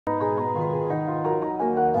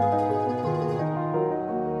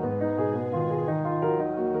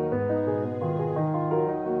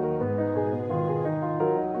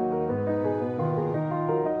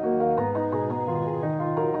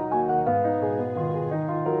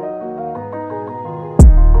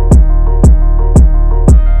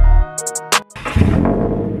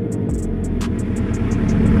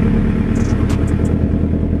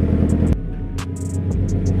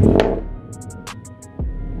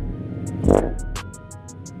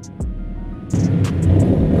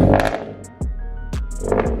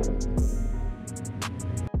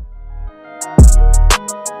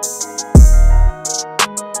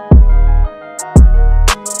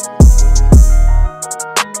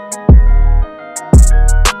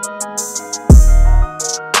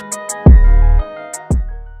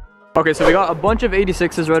Okay, so we got a bunch of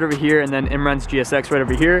 86s right over here, and then Imran's GSX right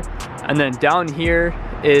over here. And then down here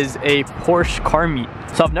is a Porsche car meet.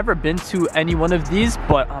 So I've never been to any one of these,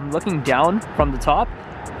 but I'm looking down from the top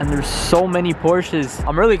and there's so many Porsches.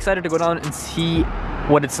 I'm really excited to go down and see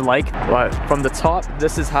what it's like. But from the top,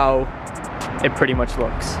 this is how it pretty much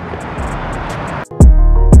looks.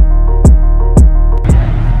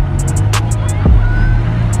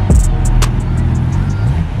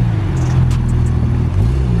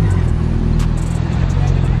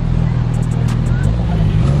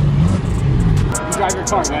 Drive your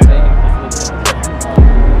car, man.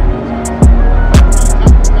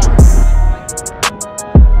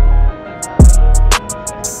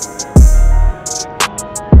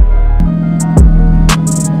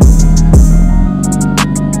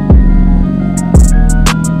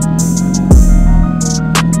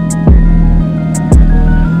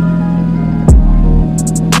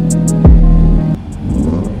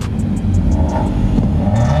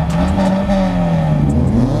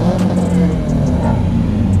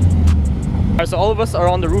 So all of us are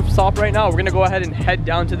on the rooftop right now. We're gonna go ahead and head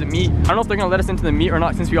down to the meet. I don't know if they're gonna let us into the meet or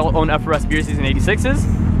not since we all own FRS beer season 86s,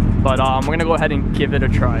 but we're gonna go ahead and give it a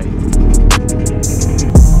try.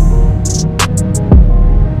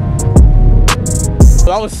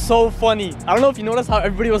 That was so funny. I don't know if you noticed how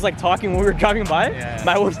everybody was like talking when we were driving by. Yeah.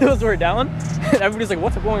 My windows were down and everybody's like,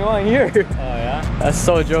 what's going on here? Oh yeah? That's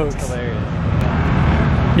so jokes. Hilarious.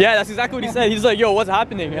 Yeah, that's exactly what he said. He's like, yo, what's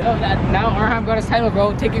happening? Now Arham got his title,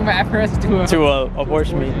 bro. Taking my FRS to a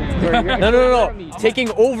Porsche meet. No. Taking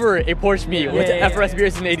over a Porsche meet with FRS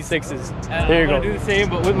beers and 86s. There you go. Do the same,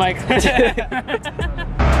 but with my.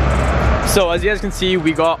 So as you guys can see,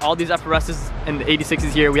 we got all these FRSs and the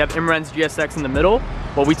 86s here. We have Imran's GSX in the middle,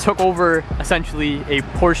 but we took over essentially a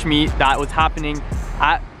Porsche meet that was happening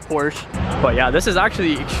at Porsche. But yeah, this is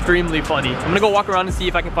actually extremely funny. I'm gonna go walk around and see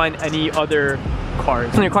if I can find any other cars.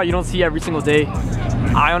 It's a car you don't see every single day.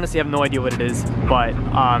 I honestly have no idea what it is, but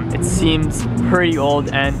it seems pretty old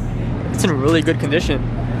and it's in really good condition.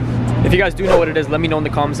 If you guys do know what it is, let me know in the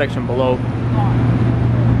comment section below.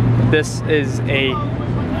 This is a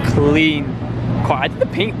clean car. I think the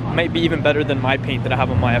paint might be even better than my paint that I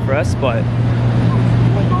have on my FRS, but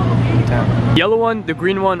yellow one, the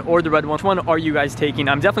green one, or the red one. Which one are you guys taking?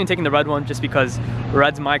 I'm definitely taking the red one just because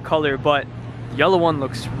red's my color, but the yellow one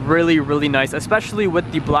looks really, really nice, especially with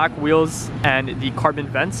the black wheels and the carbon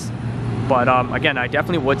vents. But again, I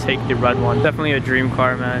definitely would take the red one. Definitely a dream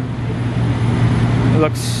car, man. It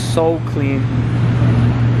looks so clean.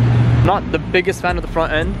 Not the biggest fan of the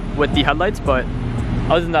front end with the headlights, but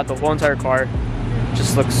other than that, the whole entire car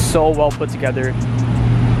just looks so well put together.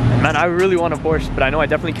 And man, I really want a Porsche, but I know I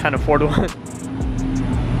definitely can't afford one.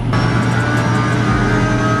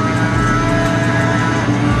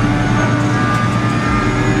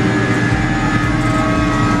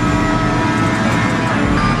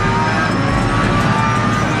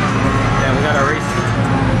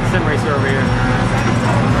 Sim racer over here.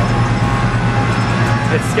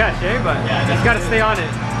 It's sketch, eh? But yeah, just gotta stay on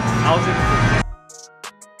it.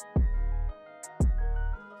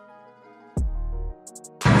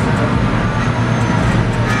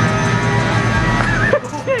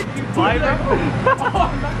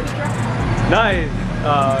 Nice.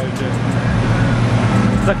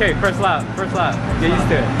 It's okay. First lap. Get used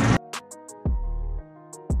to it.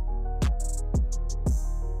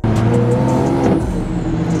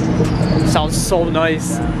 Sounds so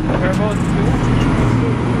nice.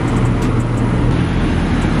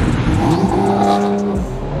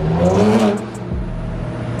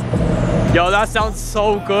 Yo, that sounds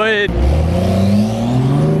so good.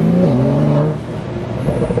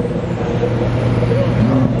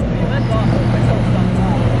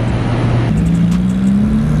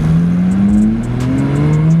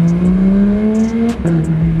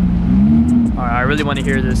 Alright, I really want to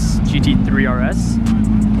hear this GT4RS.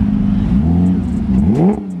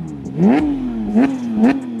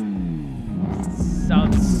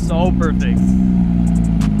 Sounds so perfect.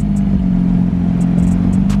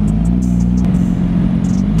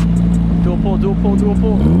 Dual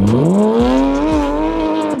pull.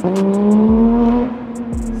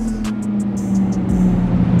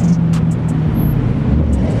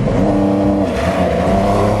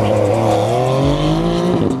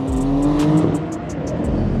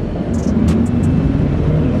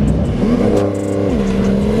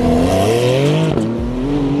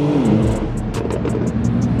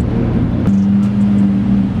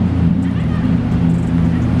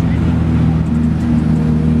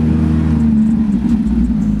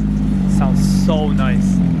 So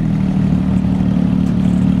nice.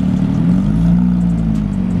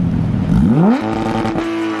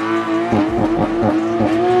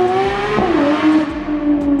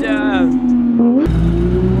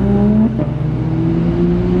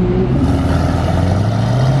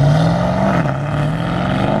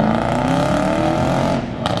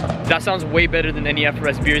 That sounds way better than any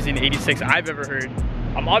FRS beers in 86 I've ever heard.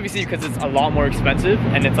 Obviously because it's a lot more expensive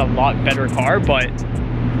and it's a lot better car, but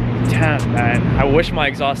damn man, I wish my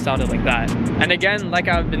exhaust sounded like that. And again, like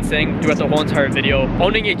I've been saying throughout the whole entire video,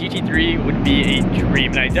 owning a GT3 would be a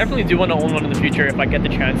dream, and I definitely do want to own one in the future if I get the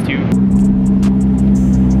chance to.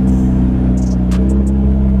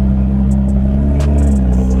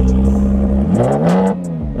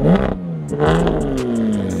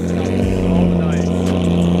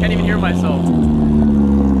 Can't even hear myself.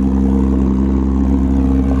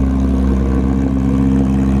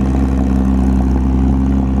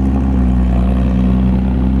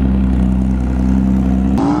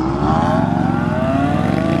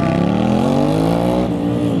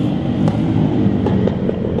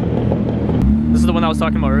 This is the one I was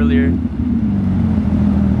talking about earlier.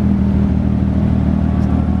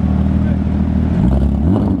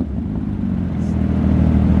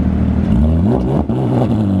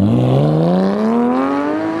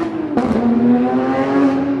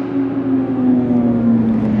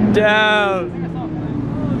 Damn.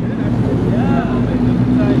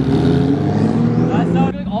 That's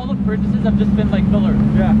how like all the purchases have just been like filler.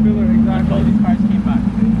 Yeah, filler, exactly. All these cars came back.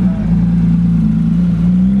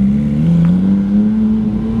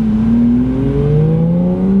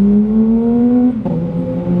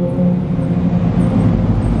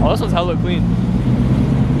 Oh, this one's hella clean.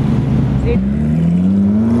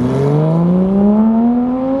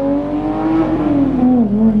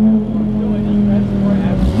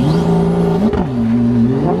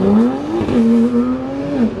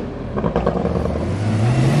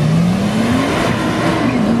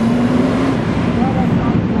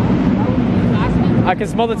 I can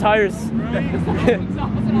smell the tires.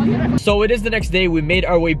 So it is the next day. We made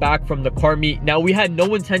our way back from the car meet. Now we had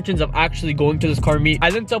no intentions of actually going to this car meet. I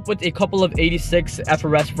linked up with a couple of 86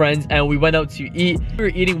 FRS friends and we went out to eat. We were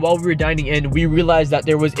eating while we were dining in. We realized that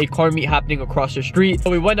there was a car meet happening across the street. So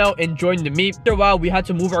we went out and joined the meet. After a while, we had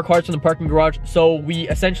to move our cars from the parking garage. So we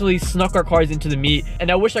essentially snuck our cars into the meet. And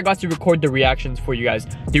I wish I got to record the reactions for you guys.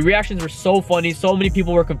 The reactions were so funny. So many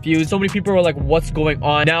people were confused. So many people were like, what's going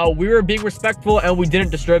on? Now we were being respectful and we didn't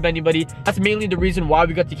disturb anybody. That's mainly the reason why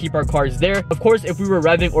we got to keep our cars there. Of course, if we were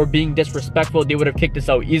revving or being disrespectful, they would have kicked us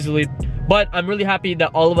out easily. But I'm really happy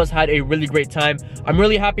that all of us had a really great time. I'm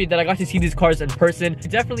really happy that I got to see these cars in person. I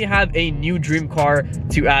definitely have a new dream car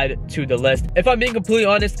to add to the list. If I'm being completely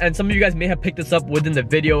honest, and some of you guys may have picked this up within the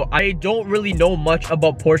video, I don't really know much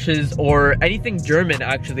about Porsches or anything German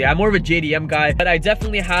actually. I'm more of a JDM guy, but I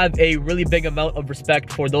definitely have a really big amount of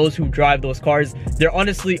respect for those who drive those cars. They're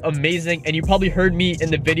honestly amazing, and you probably heard me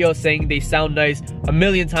in the video saying they sound nice a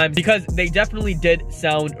million times because they definitely did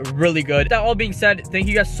sound really good. That all being said, thank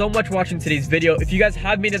you guys so much for watching today's video. If you guys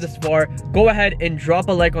have made it this far, go ahead and drop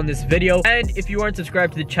a like on this video, and if you aren't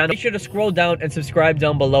subscribed to the channel, make sure to scroll down and subscribe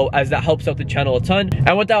down below, as that helps out the channel a ton.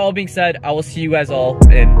 And with that all being said, I will see you guys all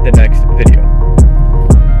in the next video.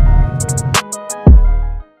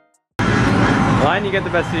 Line, you get the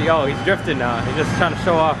best seat. Oh, he's drifting now. He's just trying to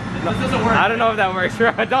show off. This doesn't work. I don't know if that works.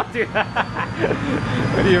 Don't do that.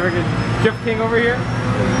 What are you, freaking Drift King over here?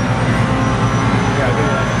 Yeah, do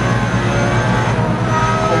that.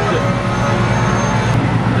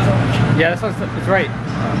 Yeah, this one's, it's right.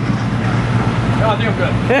 Oh, I think I'm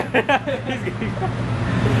good. He's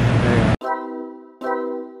good.